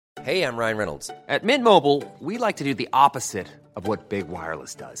Hey, I'm Ryan Reynolds. At Mint Mobile, we like to do the opposite of what Big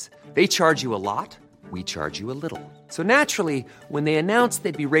Wireless does. They charge you a lot, we charge you a little. So naturally, when they announced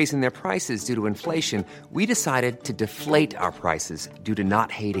they'd be raising their prices due to inflation, we decided to deflate our prices due to not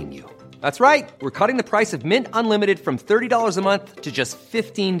hating you. That's right. We're cutting the price of Mint Unlimited from $30 a month to just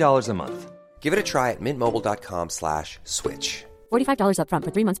 $15 a month. Give it a try at mintmobile.com/switch. $45 up front for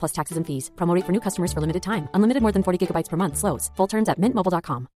 3 months plus taxes and fees. Promo rate for new customers for limited time. Unlimited more than 40 gigabytes per month. Slows full terms at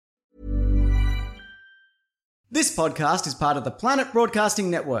mintmobile.com. This podcast is part of the Planet Broadcasting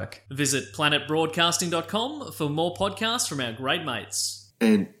Network. Visit planetbroadcasting.com for more podcasts from our great mates.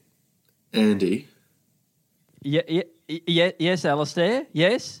 And Andy, Yes, Alistair.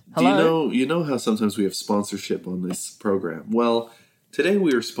 Yes. Hello. do you know how sometimes we have sponsorship on this program? Well, today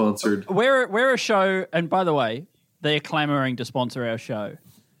we are sponsored. We're a show, and by the way, they're clamoring to sponsor our show.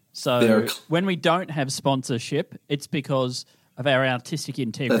 So when we don't have sponsorship, it's because of our artistic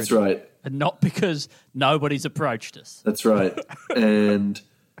integrity. That's right. And not because nobody's approached us. That's right. And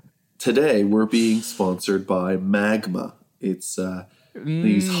today we're being sponsored by Magma. It's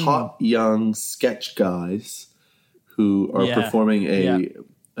these hot young sketch guys who are performing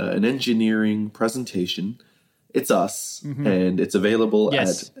an engineering presentation. It's us, and it's available at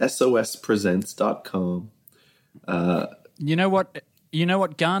sospresents.com. You know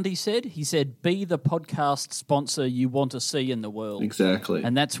what Gandhi said? He said, "Be the podcast sponsor you want to see in the world." Exactly.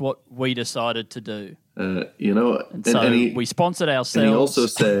 And that's what we decided to do. We sponsored ourselves. And he also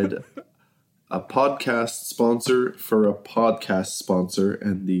said, a podcast sponsor for a podcast sponsor,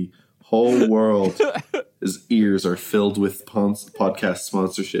 and the whole world, his ears are filled with podcast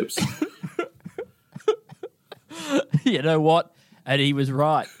sponsorships. You know what? And he was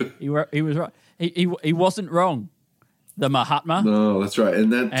right. He was right. He wasn't wrong. The Mahatma. No, that's right.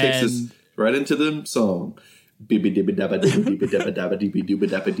 And that takes us right into the song.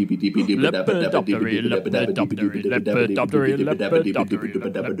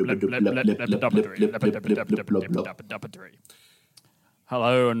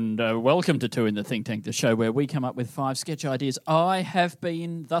 Hello and welcome to Two in the Think Tank, the show where we come up with 5 sketch ideas. I have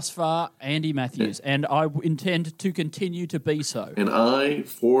been, thus far, Andy Matthews, and I intend to continue to be so. And I,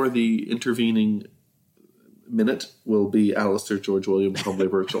 for the intervening minute, will be Alistair George William Comley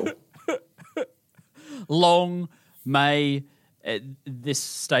Birchall. Long may this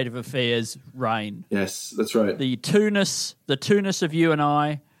state of affairs reign. Yes, that's right. The two-ness of you and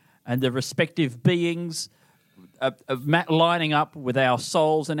I, and the respective beings lining up with our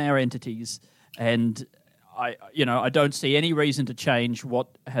souls and our entities, and I don't see any reason to change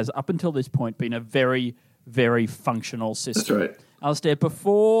what has up until this point been a very, very functional system. That's right. Alistair,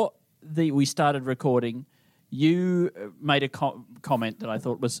 before we started recording, you made a comment that I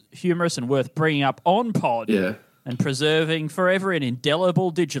thought was humorous and worth bringing up on pod and preserving forever in indelible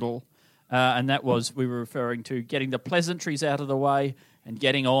digital, and that was, we were referring to getting the pleasantries out of the way and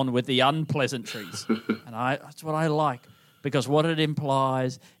getting on with the unpleasantries. And that's what I like, because what it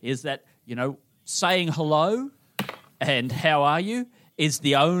implies is that, saying hello and how are you is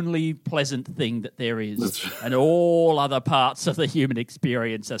the only pleasant thing that there is. And all other parts of the human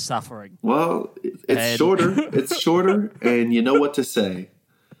experience are suffering. Well, it's shorter, and you know what to say.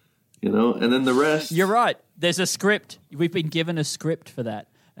 And then the rest... You're right. There's a script. We've been given a script for that.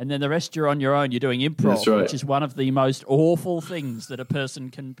 And then the rest you're on your own. You're doing improv, That's right. which is one of the most awful things that a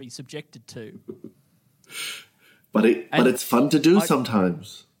person can be subjected to. But it's fun to do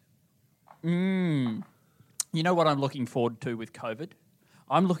sometimes. You know what I'm looking forward to with COVID?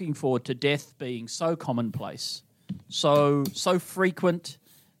 I'm looking forward to death being so commonplace, so frequent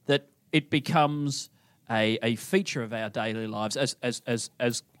that it becomes a feature of our daily lives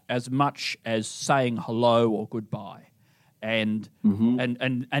as much as saying hello or goodbye. And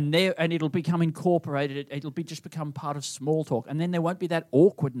it'll become incorporated. It'll just become part of small talk, and then there won't be that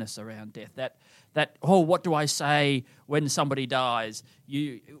awkwardness around death. That what do I say when somebody dies?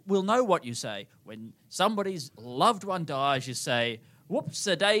 You will know what you say when somebody's loved one dies. You say, "Whoops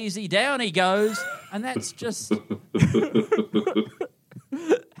a daisy, down he goes," and that's just.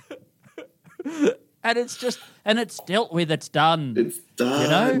 And it's dealt with. It's done. It's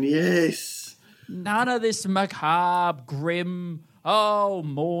done. Yes. None of this macabre, grim,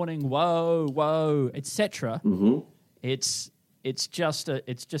 mourning, woe, etc. Mm-hmm. It's just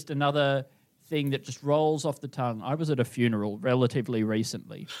another thing that just rolls off the tongue. I was at a funeral relatively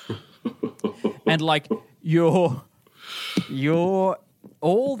recently, and like your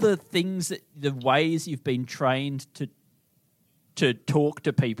all the things the ways you've been trained to talk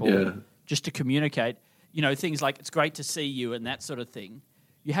to people, just to communicate. Things like it's great to see you and that sort of thing.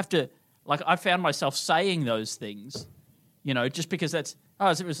 You have to. Like, I found myself saying those things, just because that's, oh,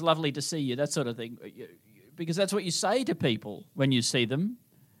 it was lovely to see you, that sort of thing. Because that's what you say to people when you see them.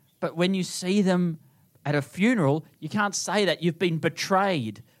 But when you see them at a funeral, you can't say that. You've been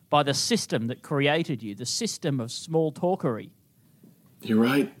betrayed by the system that created you, the system of small talkery. You're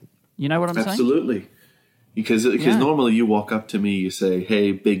right. You know what I'm saying? Absolutely. Because normally you walk up to me, you say,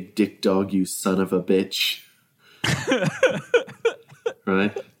 "Hey, big dick dog, you son of a bitch."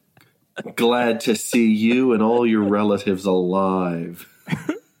 Right? Glad to see you and all your relatives alive.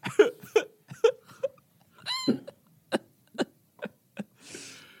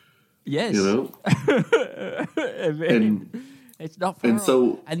 Yes. You know? and it's not far and off.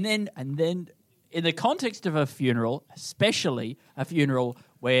 so And then in the context of a funeral, especially a funeral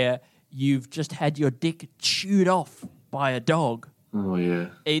where you've just had your dick chewed off by a dog, oh yeah.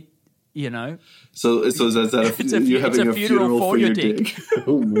 You know. So is that you're having a funeral for your dick?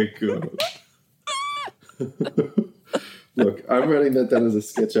 Oh my god. Look, I'm writing that down as a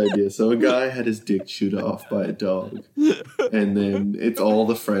sketch idea. So a guy had his dick chewed off by a dog, and then it's all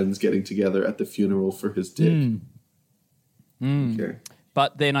the friends getting together at the funeral for his dick. Okay.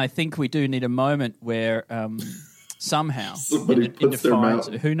 But then I think we do need a moment where somehow Somebody puts their mouth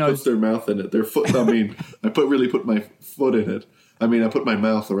in it. Their foot. I mean, I put my foot in it. I mean, I put my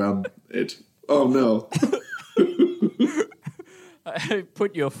mouth around it. Oh no. I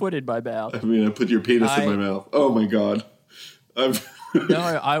put your foot in my mouth. I mean, I put your penis in my mouth. Oh my god.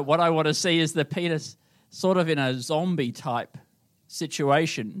 No, what I want to see is the penis sort of in a zombie type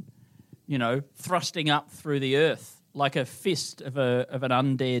situation, you know, thrusting up through the earth like a fist of an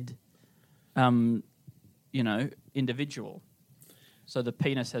undead, you know, individual. So the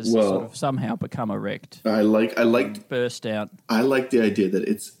penis has sort of somehow become erect. I like burst out. I like the idea that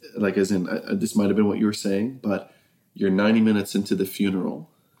it's like, as in, this might have been what you were saying, but you're 90 minutes into the funeral,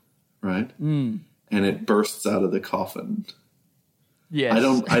 right? And it bursts out of the coffin. Yes.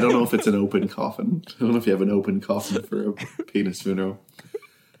 I don't know if it's an open coffin. I don't know if you have an open coffin for a penis funeral.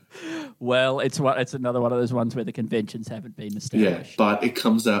 Well, it's another one of those ones where the conventions haven't been established. Yeah, but it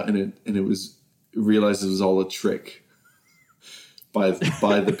comes out and it realized it was all a trick by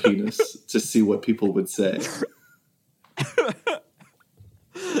the penis to see what people would say.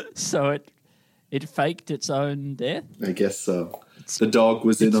 So it faked its own death? I guess so. The dog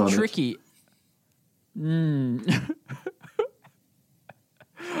was in on it. It's tricky.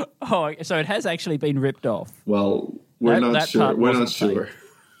 Oh, so it has actually been ripped off. Well, we're not sure. We're not sure.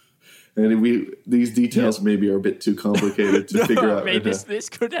 And these details maybe are a bit too complicated to figure out. I mean, this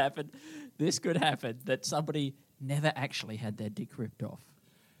could happen. This could happen that somebody never actually had their dick ripped off.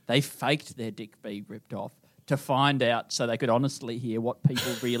 They faked their dick being ripped off to find out so they could honestly hear what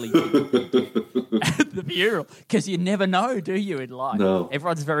people really think at the funeral. Because you never know, do you, in life? No.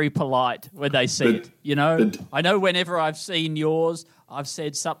 Everyone's very polite when they see it, you know? I know whenever I've seen yours, I've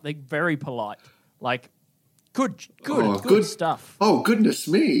said something very polite, like, good stuff. Oh, goodness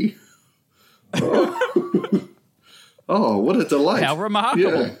me. Oh, what a delight. How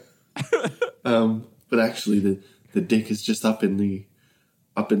remarkable. Yeah. But actually, the dick is just up in the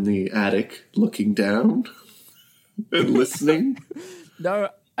attic looking down and listening. No,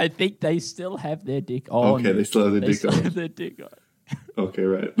 I think they still have their dick on. Okay, they still have their dick on. Okay,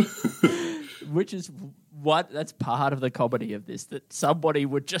 right. Which is that's part of the comedy of this, that somebody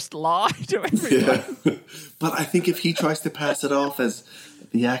would just lie to everyone. Yeah. But I think if he tries to pass it off as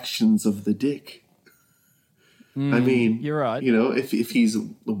the actions of the dick, I mean, you're right. You know, if he's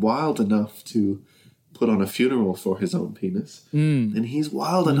wild enough to put on a funeral for his own penis, then he's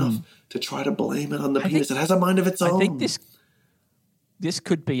wild enough to try to blame it on the penis. It has a mind of its own. I think this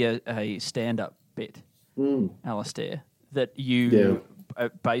could be a stand-up bit, Alistair, that you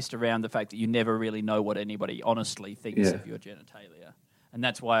based around the fact that you never really know what anybody honestly thinks of your genitalia. And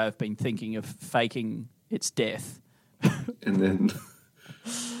that's why I've been thinking of faking its death. And then...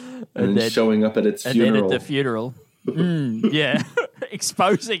 And then showing up at its funeral. And then at the funeral. Yeah.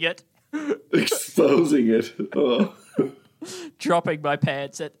 Exposing it. Exposing it. Oh. Dropping my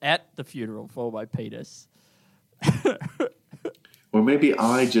pants at the funeral for my penis. Or maybe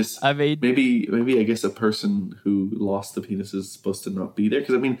maybe I guess a person who lost the penis is supposed to not be there.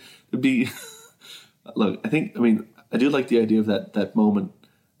 Because, I mean, it'd be... Look, I do like the idea of that moment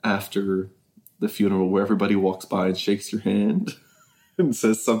after the funeral where everybody walks by and shakes your hand. And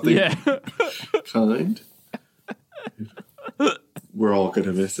says something kind. We're all going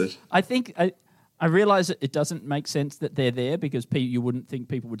to miss it. I think I realize that it doesn't make sense that they're there because you wouldn't think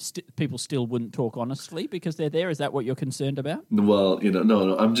people still wouldn't talk honestly because they're there. Is that what you're concerned about? Well,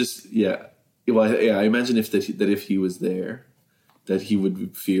 no. I'm just I imagine if he was there, that he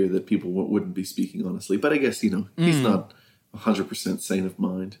would fear that people wouldn't be speaking honestly. But I guess he's not 100% sane of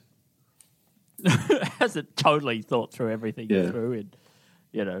mind. Hasn't totally thought through everything Yeah. through in,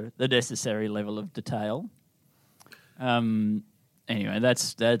 the necessary level of detail. Anyway,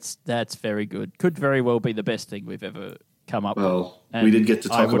 that's very good. Could very well be the best thing we've ever come up with. Well, And we did get to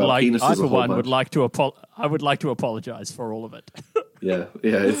talk about penises I, a for whole one, bunch. I would like to apologize for all of it. Yeah,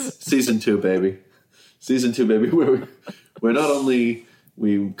 it's season 2, baby. Season 2, baby, where we're not only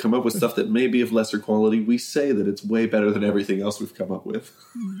we come up with stuff that may be of lesser quality, we say that it's way better than everything else we've come up with.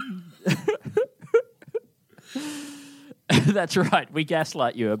 That's right. We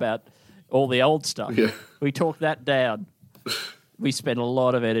gaslight you about all the old stuff. Yeah. We talk that down. We spend a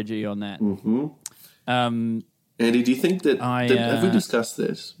lot of energy on that. Mm-hmm. Andy, do you think that, have we discussed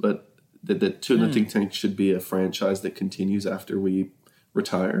this, but that Tuna Think Tank should be a franchise that continues after we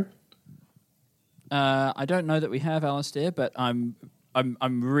retire? I don't know that we have, Alistair, but I'm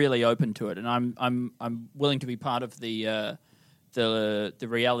really open to it, and I'm willing to be part of the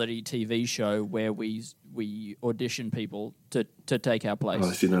reality TV show where we audition people to take our place.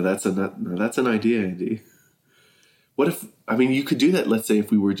 Oh, see, that's an idea, Andy. What if? I mean, you could do that. Let's say if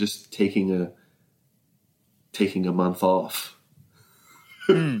we were just taking a month off.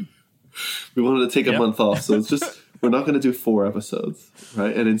 We wanted to take a month off, so it's just we're not going to do 4 episodes,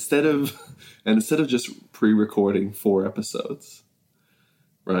 right? And instead of just pre-recording 4 episodes,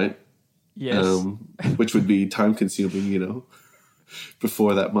 right? Yes. Which would be time consuming,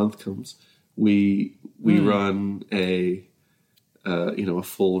 before that month comes, we run a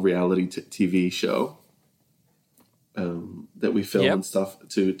full reality TV show that we film and stuff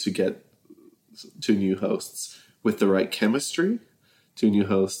to get 2 new hosts with the right chemistry, 2 new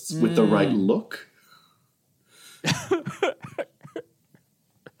hosts with the right look,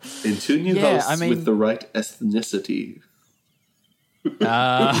 and 2 new hosts with the right ethnicity.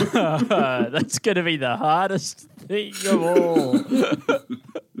 That's going to be the hardest thing of all.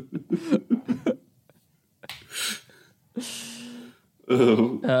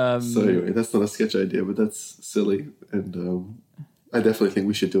 So anyway, that's not a sketch idea, but that's silly, and I definitely think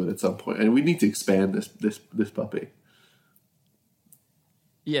we should do it at some point, and we need to expand this puppy.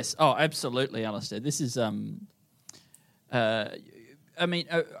 Yes. Oh, absolutely, Alistair. This is I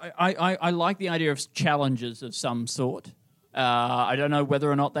like the idea of challenges of some sort. I don't know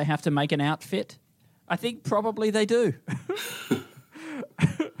whether or not they have to make an outfit. I think probably they do.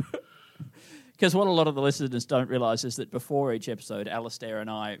 Because what a lot of the listeners don't realise is that before each episode, Alistair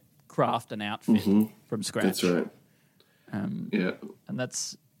and I craft an outfit from scratch. That's right. And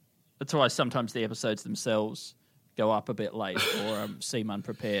that's why sometimes the episodes themselves go up a bit late or seem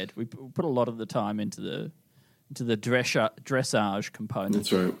unprepared. We put a lot of the time into the dressage component.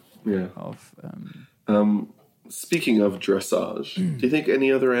 That's right. Yeah. Of speaking of dressage, do you think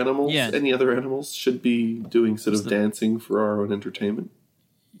any other animals should be doing sort of dancing for our own entertainment?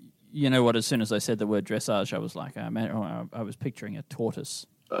 You know what? As soon as I said the word dressage, I was like, I was picturing a tortoise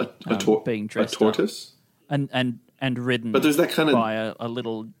being dressed a tortoise up and ridden. But there's that kind of by a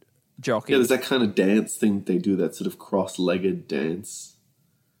little jockey. Yeah, there's that kind of dance thing that they do. That sort of cross-legged dance.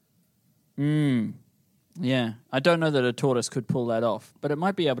 Yeah, I don't know that a tortoise could pull that off, but it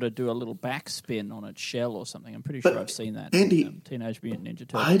might be able to do a little backspin on its shell or something. I'm pretty sure I've seen that Andy, in Teenage Mutant Ninja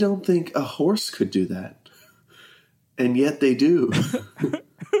Turtles. I don't think a horse could do that, and yet they do.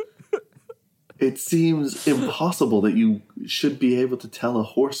 It seems impossible that you should be able to tell a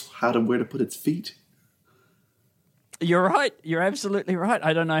horse where to put its feet. You're right. You're absolutely right.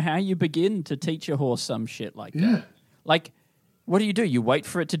 I don't know how you begin to teach a horse some shit like that. Like, what do? You wait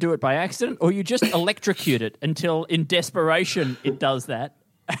for it to do it by accident, or you just electrocute it until, in desperation, it does that.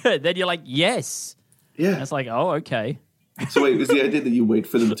 Then you're like, yes. Yeah. And it's like, oh, okay. So wait, is the idea that you wait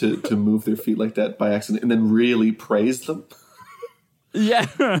for them to move their feet like that by accident and then really praise them? Yeah.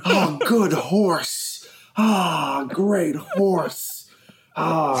 Oh, good horse. Ah, great horse.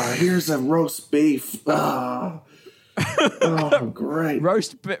 Ah, here's a roast beef. Ah. Oh, great.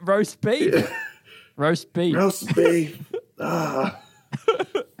 Roast beef. Yeah. Roast beef. Roast beef. Ah.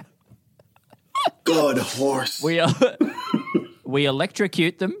 Good horse. We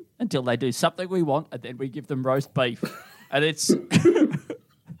electrocute them until they do something we want, and then we give them roast beef. And it's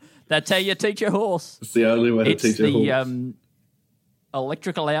that's how you teach a horse. It's the only way to teach a horse. It's the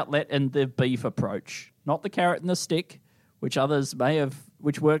electrical outlet and the beef approach, not the carrot and the stick, which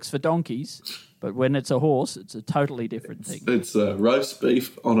works for donkeys. But when it's a horse, it's a totally different thing. It's roast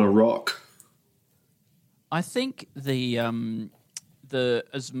beef on a rock. I think the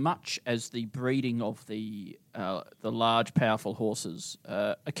as much as the breeding of the large, powerful horses,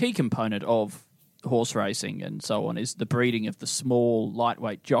 a key component of horse racing and so on is the breeding of the small,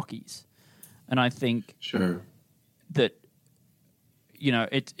 lightweight jockeys. And I think sure that you know,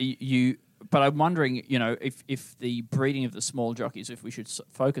 you. But I'm wondering, you know, if the breeding of the small jockeys, if we should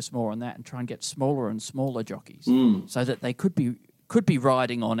focus more on that and try and get smaller and smaller jockeys, so that they could be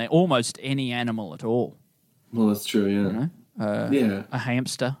riding on almost any animal at all. Well, that's true. Yeah. You know? A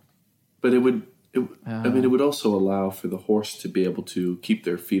hamster. But it would also allow for the horse to be able to keep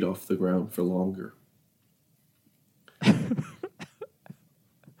their feet off the ground for longer.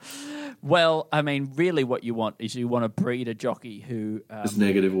 Well, I mean, really what you want is you want to breed a jockey who is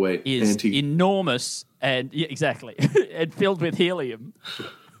negative weight, is enormous and exactly, and filled with helium.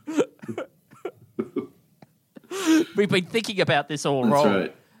 We've been thinking about this all That's wrong.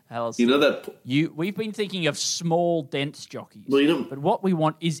 right. Alistair. You know that we've been thinking of small, dense jockeys. Well, you know, but what we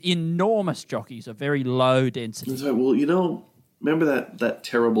want is enormous jockeys of very low density. That's right. Well, you know, remember that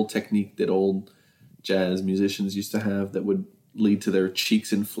terrible technique that old jazz musicians used to have that would lead to their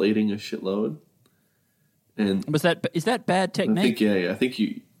cheeks inflating a shitload? And is that bad technique? I think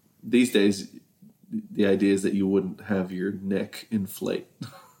these days the idea is that you wouldn't have your neck inflate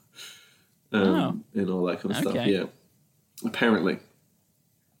and all that kind of stuff. Yeah, apparently.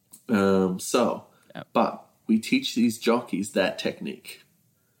 But we teach these jockeys that technique,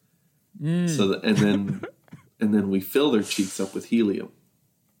 so that and then we fill their cheeks up with helium.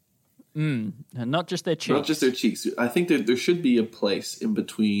 And not just their cheeks. Not just their cheeks. I think there should be a place in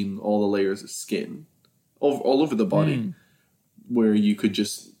between all the layers of skin, all over the body, where you could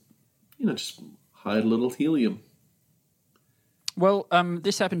just hide a little helium. Well,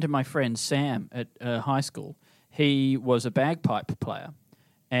 this happened to my friend Sam at high school. He was a bagpipe player,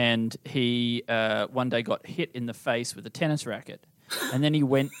 and he one day got hit in the face with a tennis racket, and then he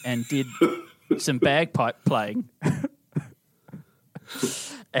went and did some bagpipe playing.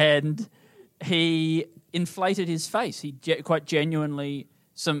 And he inflated his face. He quite genuinely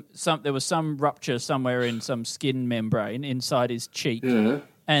there was some rupture somewhere in some skin membrane inside his cheek,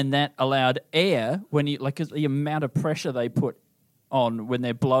 and that allowed air when the amount of pressure they put on when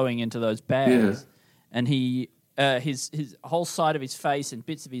they're blowing into those bags, and he his whole side of his face and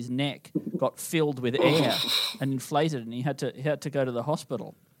bits of his neck got filled with air and inflated, and he had to go to the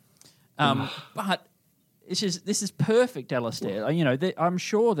hospital. But this is perfect, Alistair. You know, I'm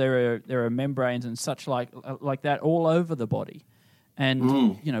sure there are membranes and such like that all over the body,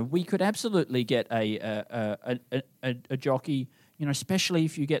 and you know, we could absolutely get a jockey. You know, especially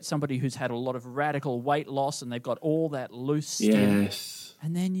if you get somebody who's had a lot of radical weight loss and they've got all that loose skin,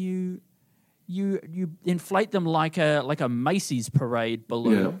 and then you inflate them like a Macy's parade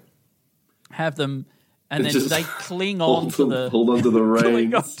balloon, have them, and then they cling on to the hold on to the reins,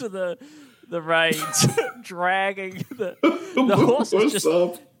 cling on to the reins, dragging the horse is just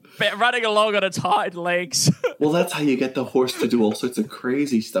running along on its hind legs. Well, that's how you get the horse to do all sorts of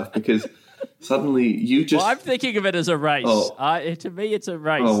crazy stuff, because suddenly you just... Well, I'm thinking of it as a race. To me, it's a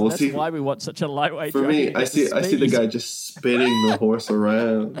race. That's why we want such a lightweight For jockey. me, I see the guy just spinning the horse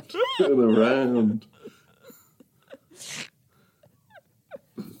around and around.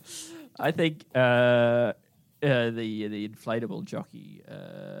 I think the inflatable jockey,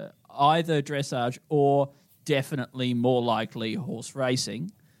 either dressage or definitely more likely horse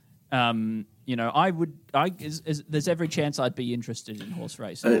racing. You know, there's every chance I'd be interested in horse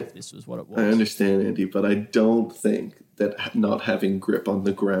racing if this was what it was. I understand, Andy, but I don't think that not having grip on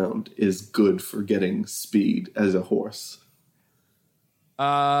the ground is good for getting speed as a horse.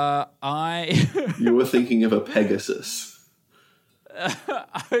 You were thinking of a Pegasus.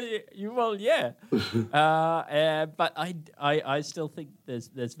 Well, yeah, but I still think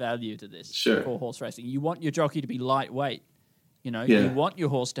there's value to this for horse racing. You want your jockey to be lightweight, you know. You want your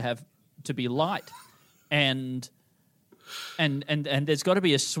horse to be light, and there's got to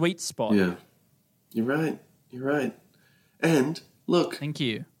be a sweet spot. Yeah, you're right. And look, thank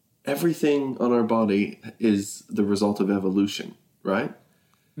you. Everything on our body is the result of evolution, right?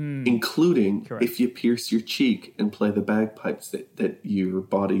 Including if you pierce your cheek and play the bagpipes, that your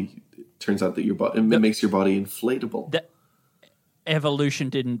body turns out that your body, it makes your body inflatable. Evolution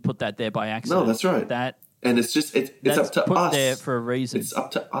didn't put that there by accident. No, that's right. And it's just it's up to put us there for a reason. It's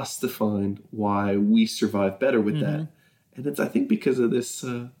up to us to find why we survive better with that, and it's I think because of this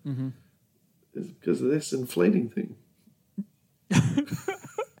because of this inflating thing.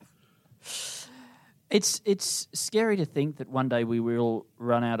 It's scary to think that one day we will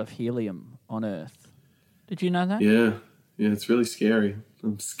run out of helium on Earth. Did you know that? Yeah, it's really scary.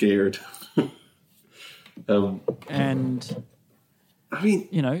 I'm scared. And I mean,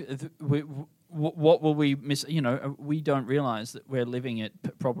 you know, what will we miss? You know, we don't realize that we're living at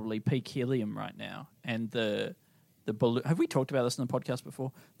probably peak helium right now, and the balloon. Have we talked about this in the podcast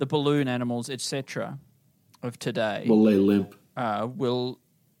before? The balloon animals, etc., of today will lay limp. will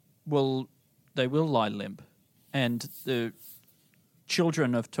lie limp, and the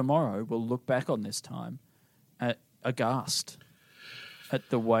children of tomorrow will look back on this time aghast at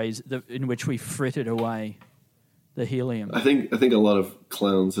the ways in which we frittered away the helium. I think a lot of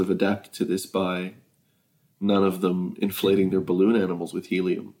clowns have adapted to this by none of them inflating their balloon animals with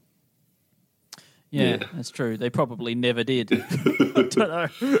helium. Yeah, that's true. They probably never did. I don't know.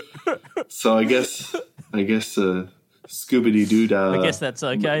 So I guess Scooby Doo Dah. I guess that's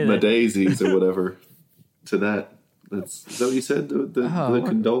okay. My daisies or whatever. To that, is that what you said? The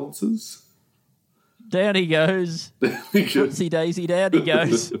condolences. Down he goes. Whoopsie daisy, down he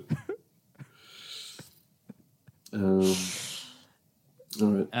goes. All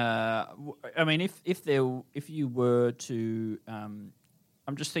right. I mean, if you were to, I'm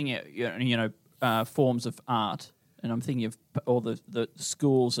just thinking, forms of art, and I'm thinking of all the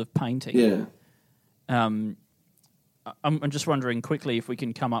schools of painting. Yeah. I'm just wondering quickly if we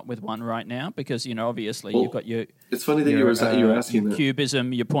can come up with one right now, because obviously you've got your. It's funny that you were asking that.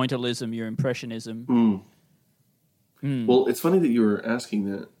 Cubism, your Pointillism, your Impressionism. Well, it's funny that you were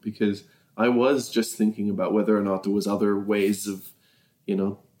asking that, because I was just thinking about whether or not there was other ways of,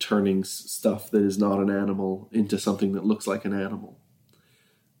 turning stuff that is not an animal into something that looks like an animal.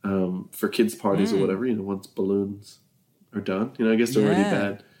 For kids' parties or whatever, once balloons are done, I guess they're already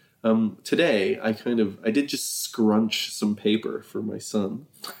bad. Today, I did just scrunch some paper for my son.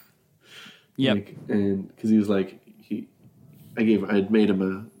 Yep. And because he was like, I had made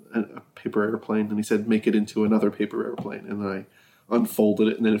him a paper airplane, and he said, make it into another paper airplane. And then I unfolded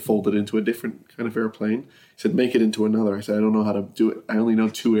it, and then it folded into a different kind of airplane. He said, make it into another. I said, I don't know how to do it. I only know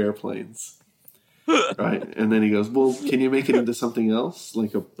 2 airplanes. Right. And then he goes, well, can you make it into something else,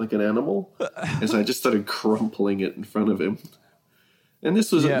 like an animal? And so I just started crumpling it in front of him. And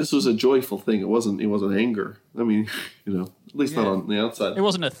this was a joyful thing. It wasn't anger. I mean, at least not on the outside. It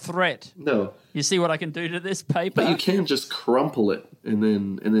wasn't a threat. No. You see what I can do to this paper? But you can just crumple it and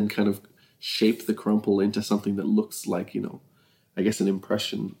then kind of shape the crumple into something that looks like, I guess an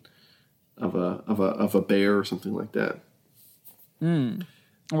impression of a bear or something like that.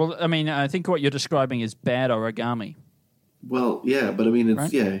 Well, I mean, I think what you're describing is bad origami. Well, yeah, but I mean,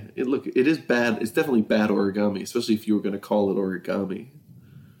 right? It is bad. It's definitely bad origami, especially if you were going to call it origami.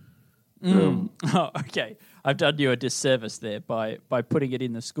 Okay. I've done you a disservice there by putting it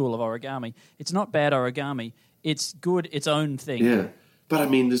in the school of origami. It's not bad origami. It's good, its own thing. Yeah, but I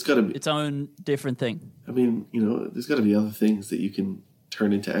mean, there's got to be its own different thing. I mean, there's got to be other things that you can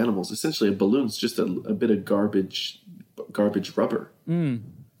turn into animals. Essentially, a balloon's just a bit of garbage rubber.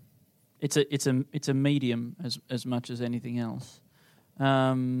 It's a medium as much as anything else.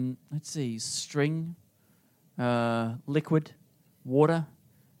 Let's see, string, liquid, water,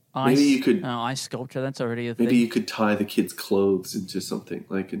 ice. Maybe you could ice sculpture. That's already a thing. Maybe you could tie the kid's clothes into something,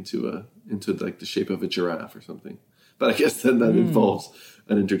 like into like the shape of a giraffe or something. But I guess then that involves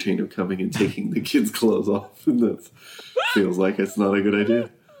an entertainer coming and taking the kid's clothes off, and that feels like it's not a good idea.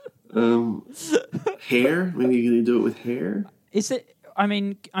 Hair? Maybe you can do it with hair. Is it? I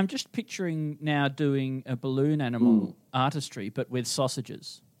mean, I'm just picturing now doing a balloon animal artistry, but with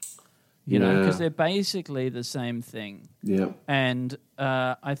sausages. Because they're basically the same thing. Yeah. And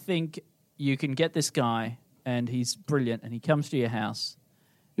I think you can get this guy, and he's brilliant, and he comes to your house,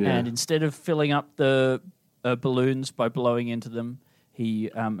 and instead of filling up the balloons by blowing into them,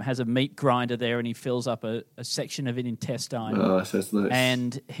 he has a meat grinder there, and he fills up a section of an intestine. Oh, that's nice.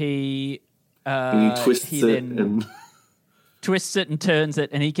 And he twists it and twists it and turns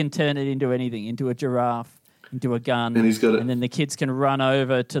it, and he can turn it into anything, into a giraffe, into a gun, and then the kids can run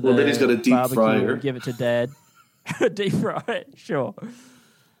over to the then he's got a deep fryer and give it to Dad. Deep fry, sure.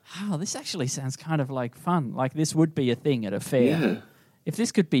 Oh, this actually sounds kind of like fun. Like this would be a thing at a fair. Yeah. If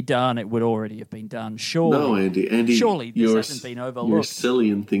this could be done, it would already have been done. Surely. No, Andy, surely this hasn't been overlooked. You're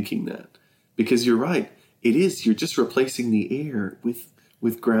silly in thinking that, because you're right. It is. You're just replacing the air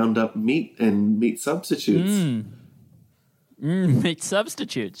with ground up meat and meat substitutes. Meat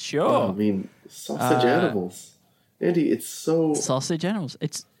substitutes, sure. Oh, I mean, sausage animals. Andy, it's so... Sausage animals.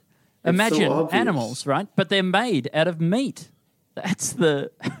 Imagine so animals, right? But they're made out of meat. That's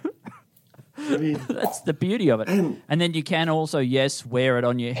the... that's the beauty of it. And then you can also, wear it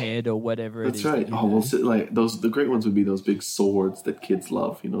on your head or whatever it is. That's right. The great ones would be those big swords that kids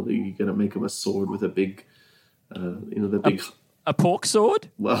love. You're going to make them a sword with a big, A pork sword?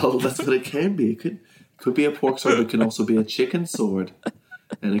 Well, that's what it can be. It could be a pork sword. It can also be a chicken sword.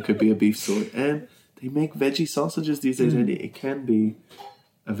 And it could be a beef sword. And they make veggie sausages these days, Andy. It can be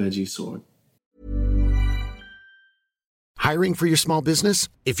a veggie sword. Hiring for your small business?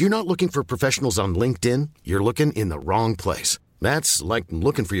 If you're not looking for professionals on LinkedIn, you're looking in the wrong place. That's like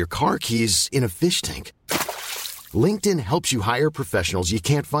looking for your car keys in a fish tank. LinkedIn helps you hire professionals you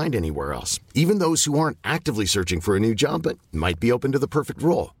can't find anywhere else, even those who aren't actively searching for a new job but might be open to the perfect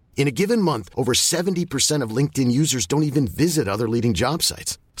role. In a given month, over 70% of LinkedIn users don't even visit other leading job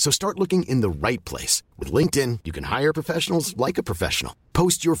sites. So start looking in the right place. With LinkedIn, you can hire professionals like a professional.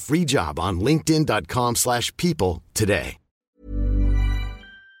 Post your free job on linkedin.com/people today.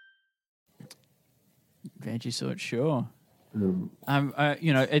 Veggie Sword, sure.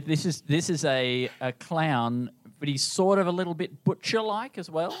 This is a clown, but he's sort of a little bit butcher-like as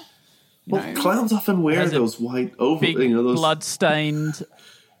well. Clowns often wear those white big blood-stained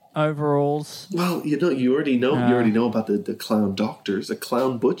overalls. Well, you already know about the clown doctors. A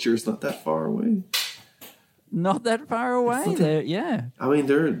clown butcher is not that far away. Not that far away. Yeah. I mean,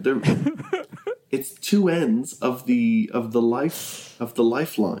 they're it's two ends of the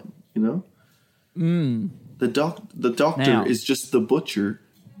lifeline. You know. The doctor Now, is just the butcher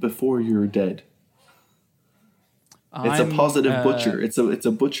before you're dead. It's a positive butcher. It's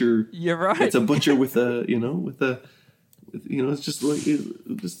a butcher. You're right. It's a butcher with it's just like he's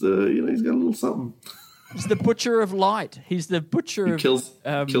got a little something. He's the butcher of light. He's the butcher He of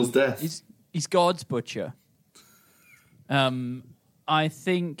kills death. He's God's butcher. I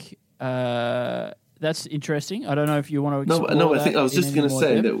think that's interesting. I don't know if you want to explore No. I that think I was in just any going to more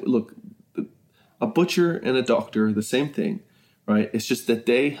say depth. that. Look, a butcher and a doctor are the same thing, right? It's just that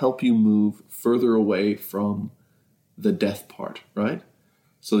they help you move further away from the death part, right?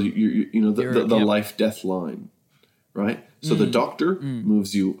 So the life death line, right? So the doctor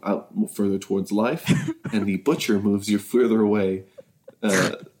moves you out further towards life, and the butcher moves you further away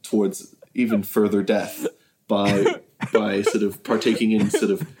towards even further death by sort of partaking in sort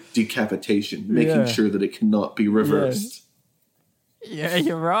of decapitation, making sure that it cannot be reversed. Yeah,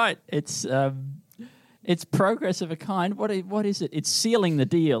 you're right. It's progress of a kind. What is it? It's sealing the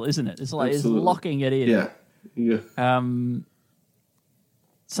deal, isn't it? It's like Absolutely. it's locking it in. Yeah.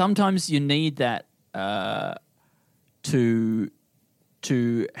 Sometimes you need that to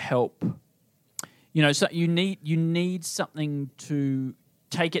help. So you need something to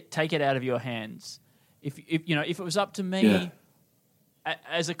take it out of your hands. If it was up to me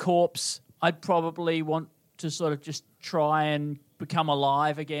as a corpse, I'd probably want to sort of just try and become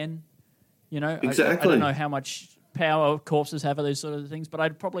alive again. Exactly. I don't know how much power corpses have of those sort of things, but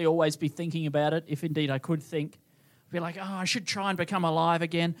I'd probably always be thinking about it if indeed I could think. I'd be like, I should try and become alive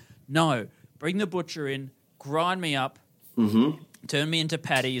again. No, bring the butcher in, grind me up, turn me into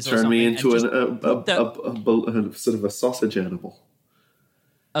patties or something. Turn me into a sort of a sausage animal.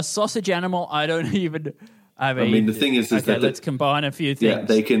 A sausage animal, I don't even... I mean the thing is that... let's combine a few things. Yeah,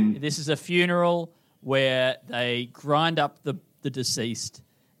 they can... This is a funeral where they grind up the deceased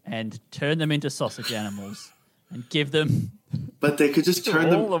and turn them into sausage animals and give them... But they could just turn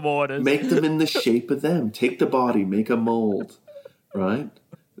them... all the orders. Make them in the shape of them. Take the body, make a mold, right?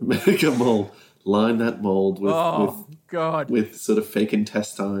 Make a mold. Line that mold with sort of fake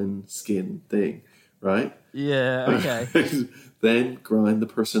intestine skin thing, right? Yeah, okay. Then grind the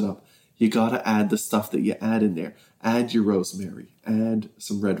person up. You got to add the stuff that you add in there. Add your rosemary. Add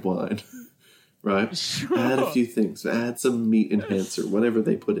some red wine. Right? Sure. Add a few things. Add some meat enhancer, whatever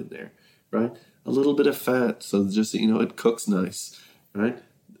they put in there. Right? A little bit of fat, so just it cooks nice. Right?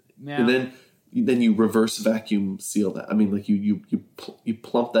 Now, and then you reverse vacuum seal that. I mean, like you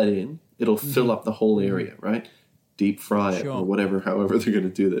plump that in. It'll fill up the whole area. Right? Deep fry it or whatever. However they're going to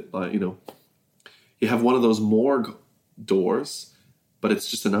do that. Like, you have one of those morgue doors, but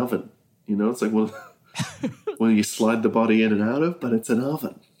it's just an oven. It's like when you slide the body in and out of, but it's an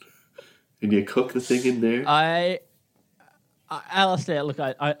oven. And you cook the thing in there. Alistair, look,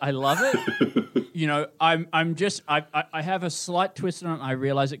 I love it. I have a slight twist on it. I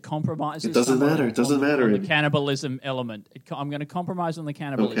realize it compromises. It doesn't matter. It doesn't matter. On the cannibalism element. I'm going to compromise on the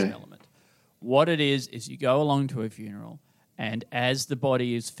cannibalism element. What it is you go along to a funeral, and as the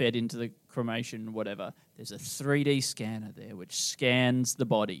body is fed into the cremation, whatever, there's a 3D scanner there which scans the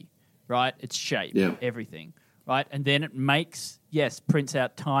body, right? Its shape, everything. Right, and then it prints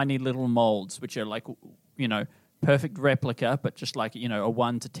out tiny little molds, which are like, perfect replica, but just like, a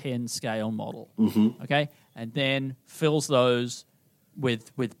 1 to 10 scale model. Mm-hmm. Okay, and then fills those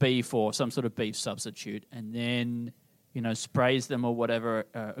with beef or some sort of beef substitute, and then, sprays them or whatever,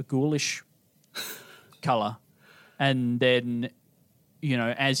 a ghoulish color, and then,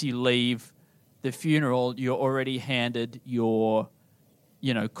 as you leave the funeral, you're already handed your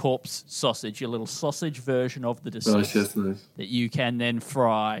corpse sausage, your little sausage version of the deceased that you can then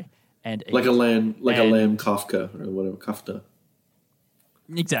fry and eat. Like a lamb kafka or whatever, kafta.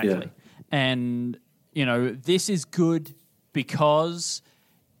 Exactly. Yeah. And, this is good because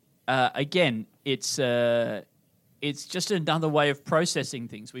again, it's just another way of processing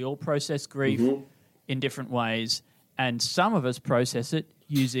things. We all process grief in different ways, and some of us process it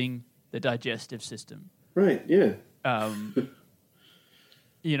using the digestive system. Right, yeah.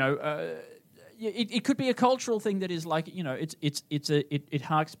 It could be a cultural thing that is like, it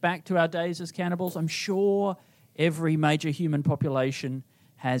harks back to our days as cannibals. I'm sure every major human population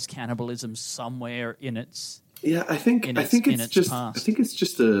has cannibalism somewhere in its Yeah, I think it's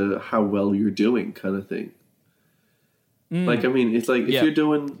just a how well you're doing kind of thing. Like, I mean, it's like if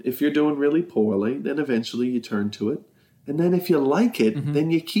you're doing really poorly, then eventually you turn to it, and then if you like it,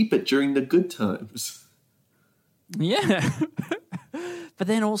 then you keep it during the good times. Yeah, but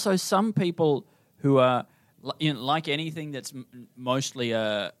then also some people who are like anything that's mostly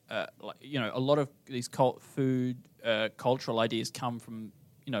a lot of these cultural ideas come from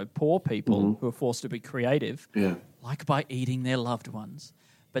poor people who are forced to be creative, like by eating their loved ones.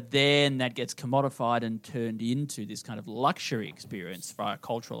 But then that gets commodified and turned into this kind of luxury experience via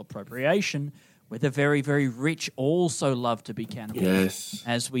cultural appropriation, where the very, very rich also love to be cannibals. Yes.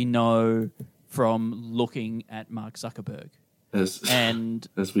 As we know from looking at Mark Zuckerberg. As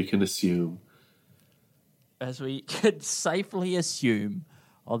we can assume. As we could safely assume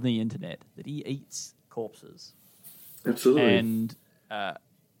on the internet that he eats corpses. Absolutely.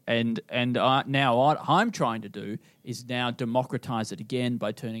 What I'm trying to do is now democratize it again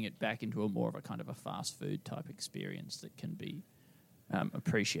by turning it back into a more of a kind of a fast food type experience that can be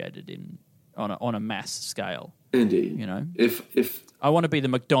appreciated on a mass scale. Indeed. If I want to be the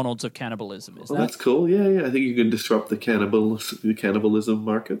McDonald's of cannibalism. That's cool. Yeah. I think you can disrupt the cannibalism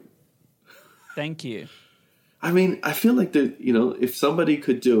market. Thank you. I mean, I feel like if somebody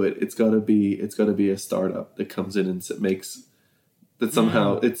could do it, it's got to be a startup that comes in and makes that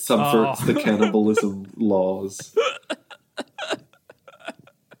somehow it subverts the cannibalism laws.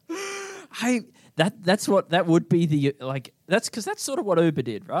 That would be that's sort of what Uber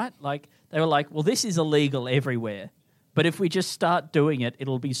did, right? Like they were like, well, this is illegal everywhere, but if we just start doing it,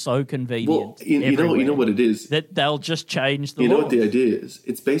 it'll be so convenient. Well, you know what it is, that they'll just change the law. You know what the idea is?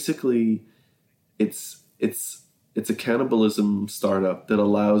 It's basically it's a cannibalism startup that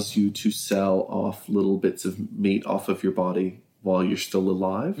allows you to sell off little bits of meat off of your body while you're still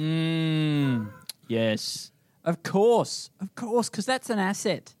alive. Yes, of course, because that's an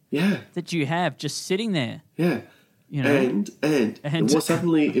asset. Yeah, that you have just sitting there. Yeah, and well,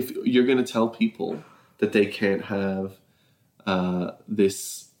 suddenly, if you're going to tell people that they can't have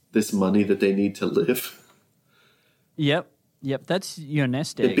this money that they need to live, yep, that's your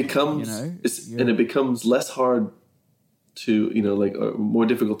nest egg. It becomes it becomes less hard to more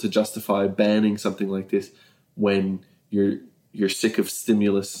difficult to justify banning something like this when you're sick of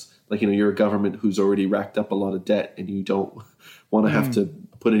stimulus. Like, you're a government who's already racked up a lot of debt and you don't want to have to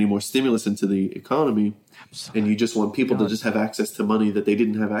put any more stimulus into the economy. Absolutely. And you just want people to just have access to money that they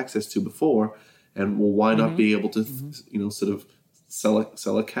didn't have access to before. And well, why not be able to, sort of sell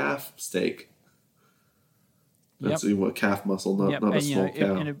a calf steak? That's a calf muscle, not a small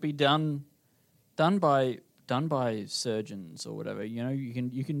cow. And it'd be done by surgeons or whatever.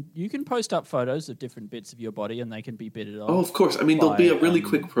 You can post up photos of different bits of your body and they can be bitted off. Oh, of course. I mean, there'll be a really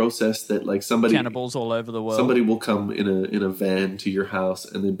quick process that cannibals all over the world. Somebody will come in a van to your house,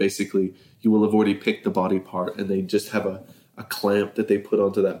 and then basically you will have already picked the body part, and they just have a clamp that they put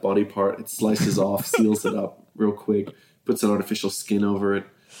onto that body part. It slices off, seals it up real quick, puts an artificial skin over it,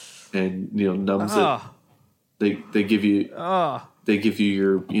 and numbs it. They give you. They give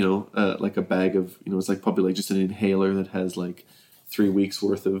you your, like a bag of, it's like probably like just an inhaler that has like 3 weeks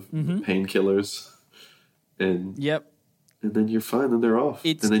worth of painkillers. And and then you're fine. Then they're off.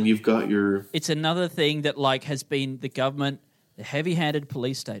 And then you've got your... It's another thing that has been the government, the heavy-handed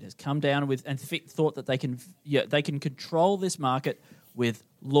police state has come down with and thought that they can control this market with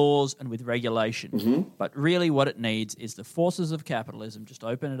laws and with regulation. But really what it needs is the forces of capitalism. Just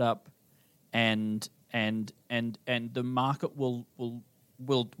open it up and the market will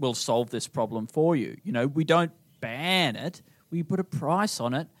solve this problem for you. We don't ban it. We put a price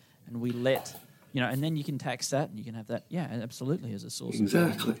on it, and we let and then you can tax that, and you can have that. Yeah, absolutely, as a source.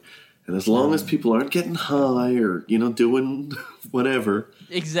 Exactly. And as long as people aren't getting high or doing whatever.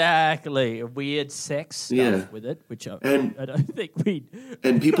 Exactly, weird sex stuff with it, which I don't think we'd.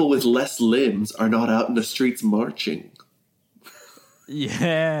 And people with less limbs are not out in the streets marching.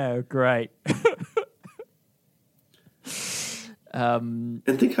 Yeah, great. And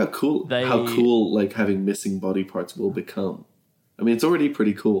think how cool like having missing body parts will become. I mean, it's already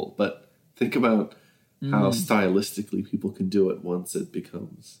pretty cool, but think about how stylistically people can do it once it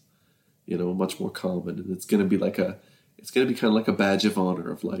becomes, much more common. And it's going to be like it's going to be kind of like a badge of honor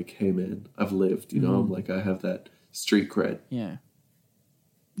of like, hey man, I've lived, you know, I'm like, I have that street cred. Yeah.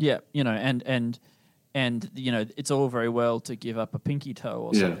 Yeah, you know, and you know, it's all very well to give up a pinky toe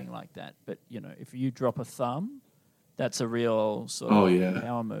or something like that, but you know, if you drop a thumb, that's a real sort of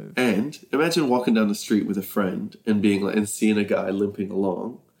power move. And imagine walking down the street with a friend and being like, and seeing a guy limping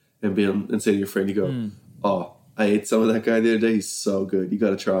along and say to your friend, you go, oh, I ate some of that guy the other day. He's so good. You got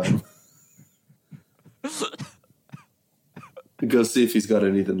to try him. Go see if he's got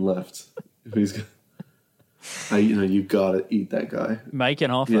anything left. If he's got, you got to eat that guy. Make an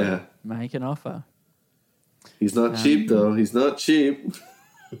offer. Yeah. Make an offer. He's not cheap though. He's not cheap.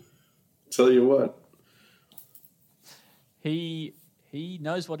 Tell you what. He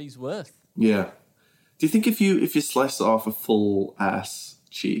knows what he's worth. Yeah. Do you think if you slice off a full ass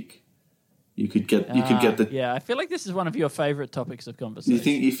cheek, you could get the? Yeah, I feel like this is one of your favorite topics of Do conversation. you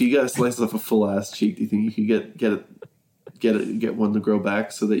think if you got a slice off a full ass cheek, do you think you could get one to grow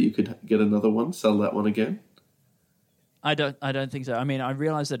back so that you could get another one, sell that one again? I don't think so. I mean, I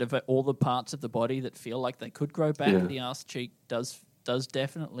realize that of all the parts of the body that feel like they could grow back, the ass cheek does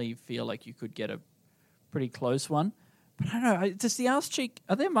definitely feel like you could get a pretty close one. But I don't know. Does the ass cheek?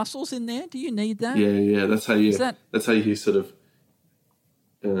 Are there muscles in there? Do you need that? Yeah. That's how you. That's how you sort of.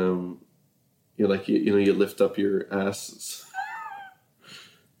 You like you lift up your ass.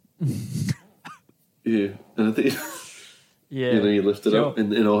 Yeah, and I think. Yeah. You lift it up,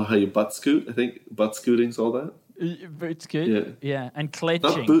 and how you butt scoot. I think butt scooting's all that. Boot scoot. Yeah, and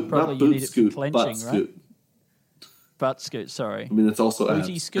clenching. Not boot you need scoot, it for clenching, butt right? scoot. Butt scoot. Sorry. I mean, that's also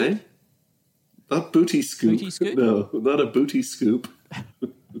booty abs, scoop. eh? Not booty scoop. Booty scoop? No, not a booty scoop.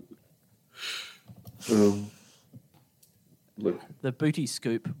 Look. The booty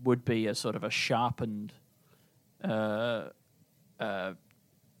scoop would be a sort of a sharpened melon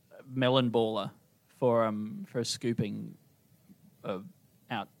baller for scooping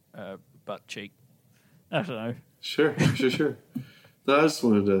out butt cheek. I don't know. Sure. No, I just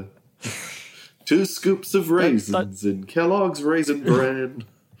wanted 2 scoops of raisins in Kellogg's Raisin Bran.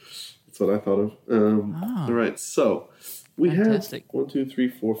 That's what I thought of. All right, so we fantastic. have 1, 2, 3,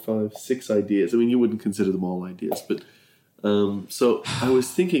 4, 5, 6 ideas. I mean, you wouldn't consider them all ideas, but so I was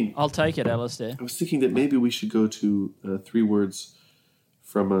thinking. I'll take it, Alistair. I was thinking that maybe we should go to 3 words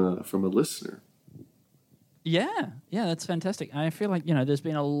from a listener. Yeah, that's fantastic. I feel like, there's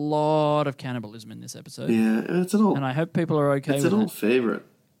been a lot of cannibalism in this episode. Yeah, and I hope people are okay with it. It's an old favorite.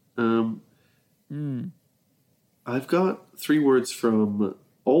 I've got 3 words from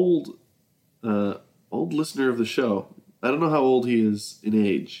old listener of the show. I don't know how old he is in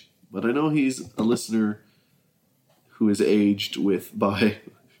age, but I know he's a listener who is aged by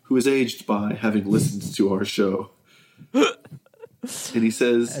having listened to our show. And he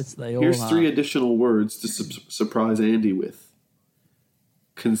says, here's 3 additional words to surprise Andy with.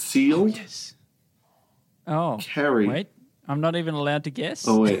 Conceal. Oh, yes. Oh. Carry. Wait, I'm not even allowed to guess.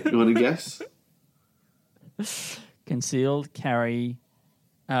 Oh, wait. You want to guess? Concealed, Carrie,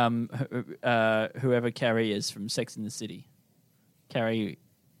 whoever Carrie is from Sex and the City. Carrie,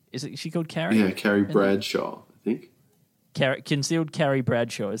 is she called Carrie? Yeah, Carrie Bradshaw, I think. Concealed Carrie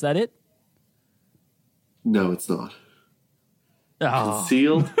Bradshaw, is that it? No, it's not. Oh.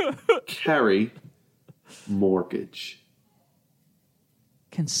 Concealed carry mortgage.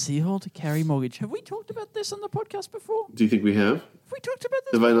 Concealed carry mortgage. Have we talked about this on the podcast before? Do you think we have? Have we talked about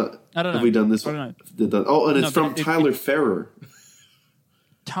this? Have I not? I don't know. Have we done this? I don't know. Oh, and it's from Tyler Ferrer.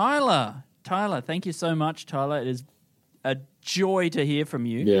 Tyler, thank you so much, Tyler. It is a joy to hear from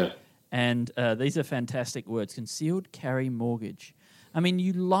you. Yeah. And these are fantastic words. Concealed carry mortgage. I mean,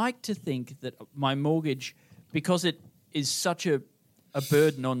 you like to think that my mortgage, because it is such a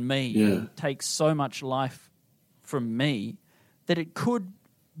burden on me, and takes so much life from me, that it would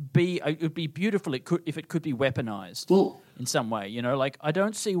be beautiful if it could be weaponized in some way. Like I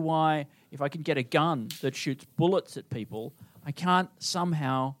don't see why if I can get a gun that shoots bullets at people, I can't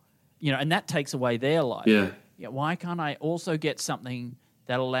somehow, and that takes away their life. Yeah. Why can't I also get something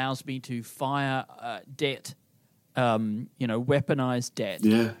that allows me to fire debt, weaponized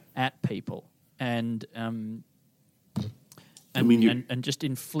debt at people and just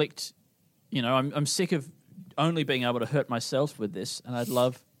inflict, I'm sick of only being able to hurt myself with this, and I'd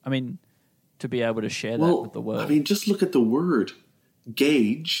love, to be able to share that with the world. Just look at the word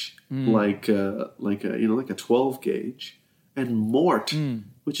gauge, like a 12 gauge, and mort,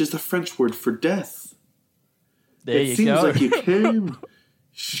 which is the French word for death. It seems like you can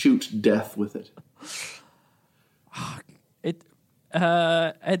shoot death with it. Why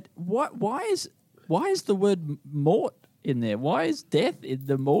is the word mort in there? Why is death in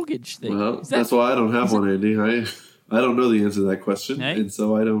the mortgage thing? Well, that's why I don't have one, Andy. I don't know the answer to that question, Hey? and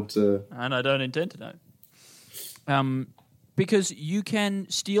so I don't. And I don't intend to know. Because you can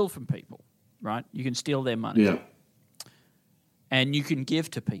steal from people, right? You can steal their money. Yeah, And you can give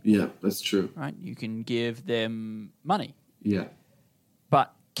to people, yeah, that's true. right? You can give them money. Yeah,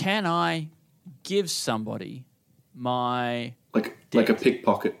 But can I give somebody my like a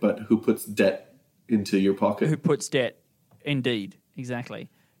pickpocket, but who puts debt into your pocket? who puts debt? Indeed, exactly.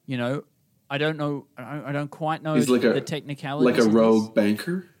 You know, I don't know. I don't quite know He's like the technicalities. like a of rogue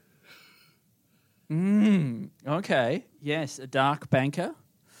banker. this. Okay. Yes, a dark banker.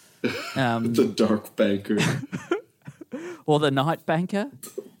 The dark banker. Or the night banker.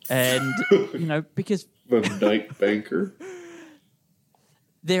 And, because The night banker.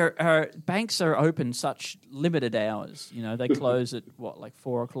 banks are open such limited hours. They close at, like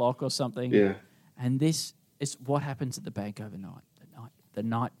 4 o'clock or something. Yeah. And this is what happens at the bank overnight. The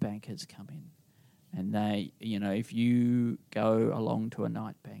night bankers come in. And they, if you go along to a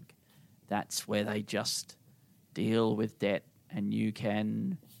night bank, that's where they just deal with debt, and you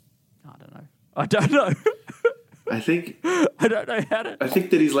can, I don't know. I think I don't know how to. I think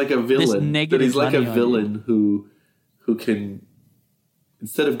that he's like a villain. That he's like a villain who can,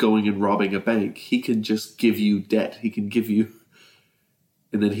 instead of going and robbing a bank, he can just give you debt. He can give you,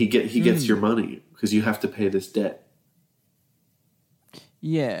 and then he gets your money because you have to pay this debt.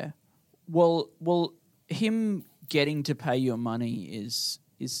 Yeah. Well, him getting to pay your money is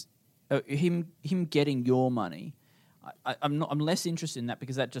him getting your money. I'm less interested in that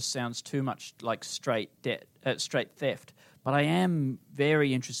because that just sounds too much like straight theft. But I am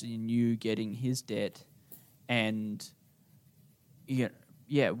very interested in you getting his debt, and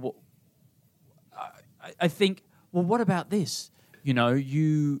Well, I think. Well, what about this? You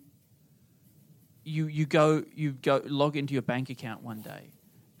go log into your bank account one day,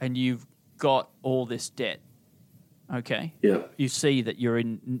 and you've got all this debt. Okay. Yeah. You see that you're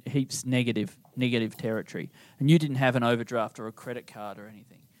in heaps negative territory, and you didn't have an overdraft or a credit card or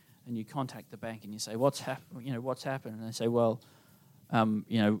anything, and you contact the bank and you say, "What's happened? What's happened?" And they say, "Well, this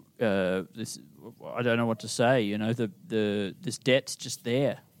I don't know what to say. This debt's just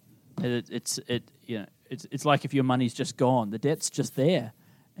there. It's like if your money's just gone. The debt's just there,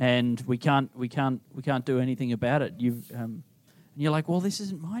 and we can't do anything about it. And you're like, well, this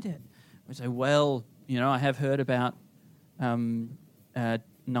isn't my debt. We say, well, I have heard about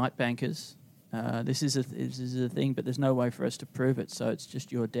night bankers. This is a thing, but there's no way for us to prove it. So it's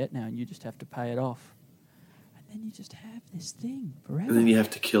just your debt now, and you just have to pay it off. And then you just have this thing forever. And then you have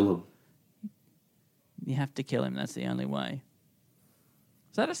to kill him. You have to kill him. That's the only way.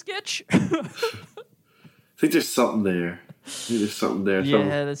 Is that a sketch? I think there's something there. There's something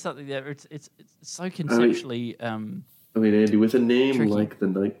there. It's so conceptually. Andy, with a name tricky. like the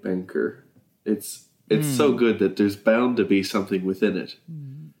Night Banker, it's so good that there's bound to be something within it.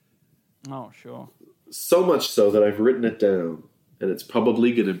 Oh, sure. So much so that I've written it down, and it's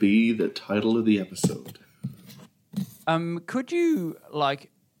probably going to be the title of the episode. Could you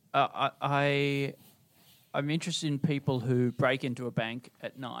I'm interested in people who break into a bank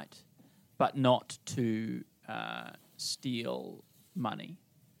at night, but not to steal money.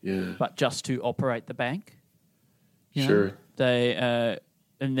 Yeah. But just to operate the bank. Sure. They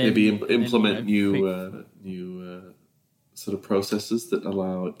and then maybe implement new sort of processes that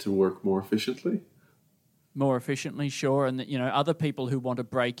allow it to work more efficiently. More efficiently, sure, and other people who want to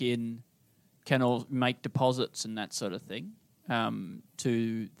break in can all make deposits and that sort of thing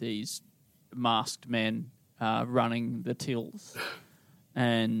to these masked men running the tills,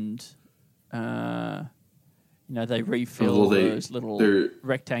 and they refill those little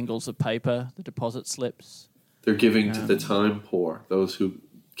rectangles of paper, the deposit slips. They're giving to the time poor, those who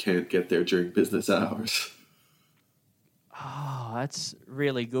can't get there during business hours. Oh, that's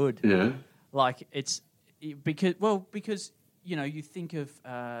really good. Yeah. Like because you think of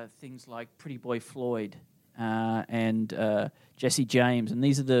things like Pretty Boy Floyd and Jesse James, and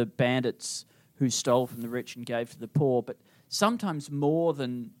these are the bandits who stole from the rich and gave to the poor. But sometimes more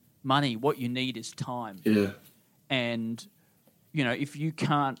than money, what you need is time. Yeah. And if you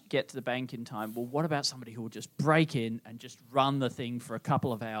can't get to the bank in time, well, what about somebody who will just break in and just run the thing for a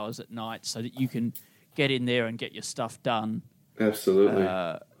couple of hours at night so that you can get in there and get your stuff done? Absolutely.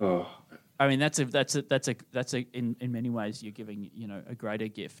 I mean, that's in many ways you're giving a greater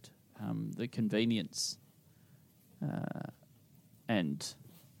gift, the convenience, and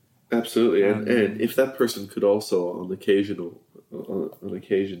absolutely, and if that person could also on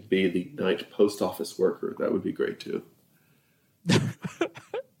occasion be the night post office worker, that would be great too.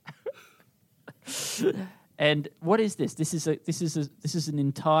 And what is this? This is an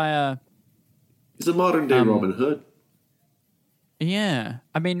entire. He's a modern day Robin Hood. Yeah.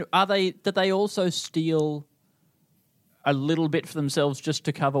 I mean, did they also steal a little bit for themselves just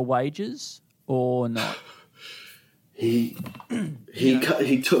to cover wages or not? He took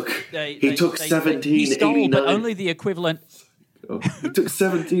 1789. He stole, but only the equivalent. He took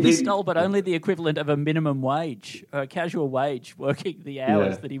 17. He stole, but only the equivalent of a minimum wage, a casual wage, working the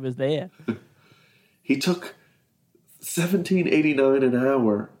hours that he was there. He took $17.89 an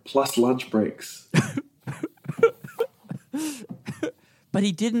hour plus lunch breaks. But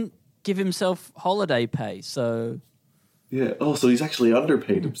he didn't give himself holiday pay, so Yeah. Oh, so he's actually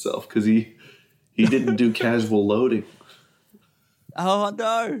underpaid himself because he didn't do casual loading. oh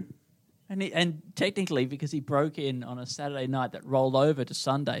no. And technically, because he broke in on a Saturday night that rolled over to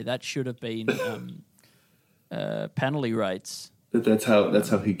Sunday, that should have been penalty rates. That's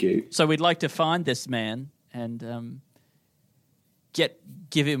how he gave. So we'd like to find this man and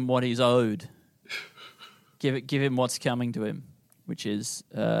give him what he's owed. Give him what's coming to him, which is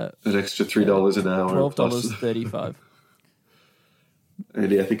An extra $3 an hour. $12.35.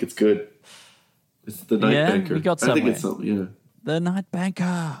 Andy, I think it's good. It's the night banker. we got I think somewhere. it's something. Yeah. The Night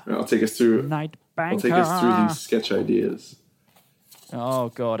Banker. I'll take us through. Night I'll Banker. take us through these sketch ideas. Oh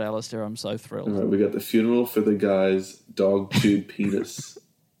God, Alistair, I'm so thrilled. All right, we got the funeral for the guy's dog chewed penis.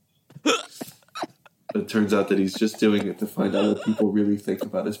 It turns out that he's just doing it to find out what people really think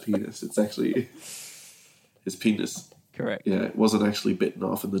about his penis. It's actually his penis. Correct. Yeah, it wasn't actually bitten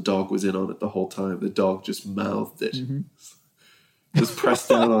off, and the dog was in on it the whole time. The dog just mouthed it. Mm-hmm. Just pressed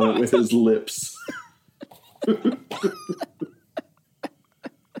down on it with his lips.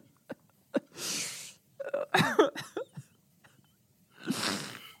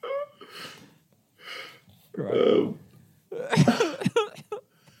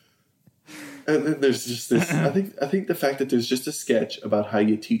 And then there's just this. I think the fact that there's just a sketch about how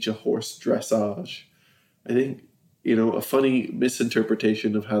you teach a horse dressage. I think, a funny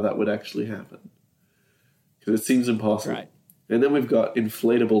misinterpretation of how that would actually happen, because it seems impossible. Right. And then we've got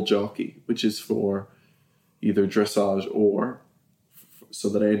inflatable jockey, which is for either dressage or so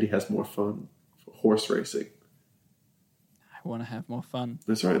that Andy has more fun for horse racing. I want to have more fun.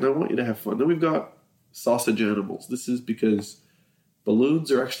 That's right, and I want you to have fun. Then we've got sausage animals. This is because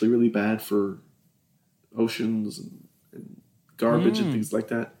balloons are actually really bad for oceans and garbage and things like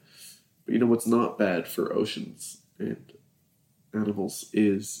that. But you know what's not bad for oceans and animals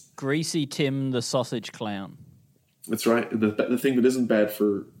is... Greasy Tim the Sausage Clown. That's right. And the thing that isn't bad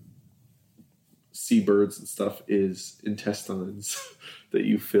for seabirds and stuff is intestines that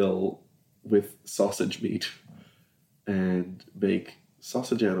you fill with sausage meat and make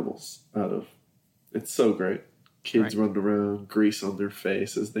sausage animals out of. It's so great. Kids running around, grease on their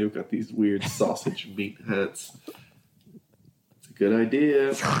faces. They've got these weird sausage meat hats. It's a good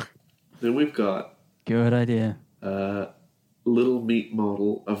idea. Then we've got... Good idea. little meat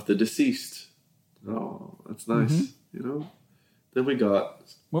model of the deceased. Oh, that's nice. Then we got...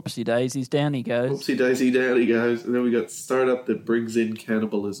 Whoopsie daisies, down he goes. Whoopsie daisy, down he goes. And then we got startup that brings in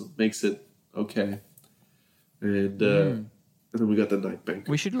cannibalism, makes it okay. And then we got the night banker.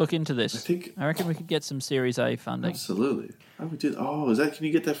 We should look into this. I reckon we could get some Series A funding. Absolutely. How we do? Oh, can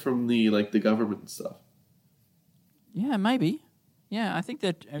you get that from the government and stuff? Yeah, maybe. Yeah, I think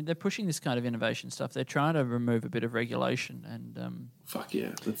they're pushing this kind of innovation stuff. They're trying to remove a bit of regulation and. Fuck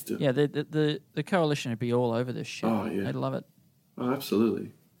yeah, let's do it. Yeah, the coalition would be all over this shit. Oh yeah, they'd love it. Oh,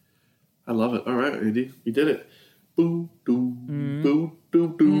 absolutely. I love it. All right, Andy, we did it. Boo doo boo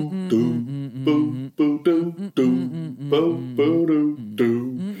doo doo doo boo boo doo doo boo boo doo doo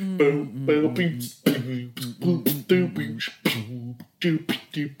boo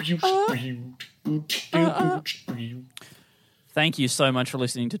boo doo. Thank you so much for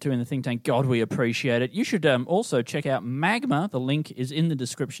listening to Two in the Think Tank. God, we appreciate it. You should also check out Magma. The link is in the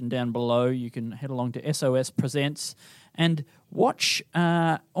description down below. You can head along to SOS Presents and watch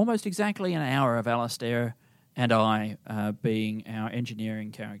almost exactly an hour of Alistair and I being our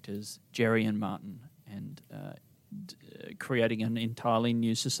engineering characters, Jerry and Martin, and creating an entirely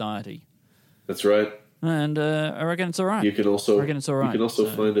new society. That's right. And I reckon it's all right. You can also, I reckon it's all right. You can also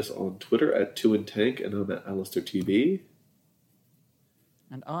find us on Twitter at 2intank, and I'm at Alistair TV.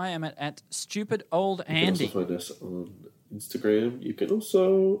 And I am at Stupid Old Andy. You can also find us on Instagram. You can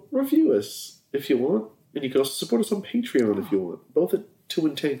also review us if you want. And you can also support us on Patreon if you want. Both at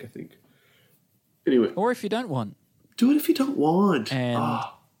 2intank, I think. Anyway. Or if you don't want. Do it if you don't want. And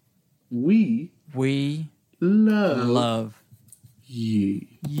we love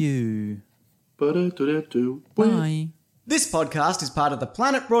ye. You. Bye. This podcast is part of the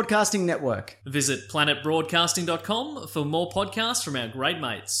Planet Broadcasting Network. Visit planetbroadcasting.com for more podcasts from our great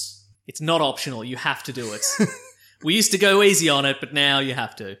mates. It's not optional, you have to do it. We used to go easy on it, but now you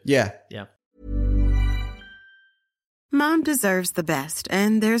have to. Yeah. Yeah. Mom deserves the best,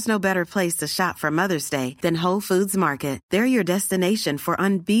 and there's no better place to shop for Mother's Day than Whole Foods Market. They're your destination for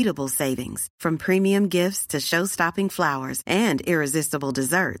unbeatable savings, from premium gifts to show-stopping flowers and irresistible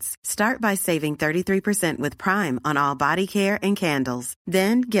desserts. Start by saving 33% with Prime on all body care and candles.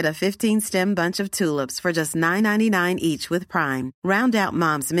 Then get a 15-stem bunch of tulips for just $9.99 each with Prime. Round out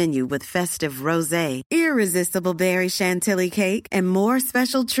Mom's menu with festive rosé, irresistible berry chantilly cake, and more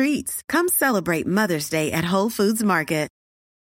special treats. Come celebrate Mother's Day at Whole Foods Market.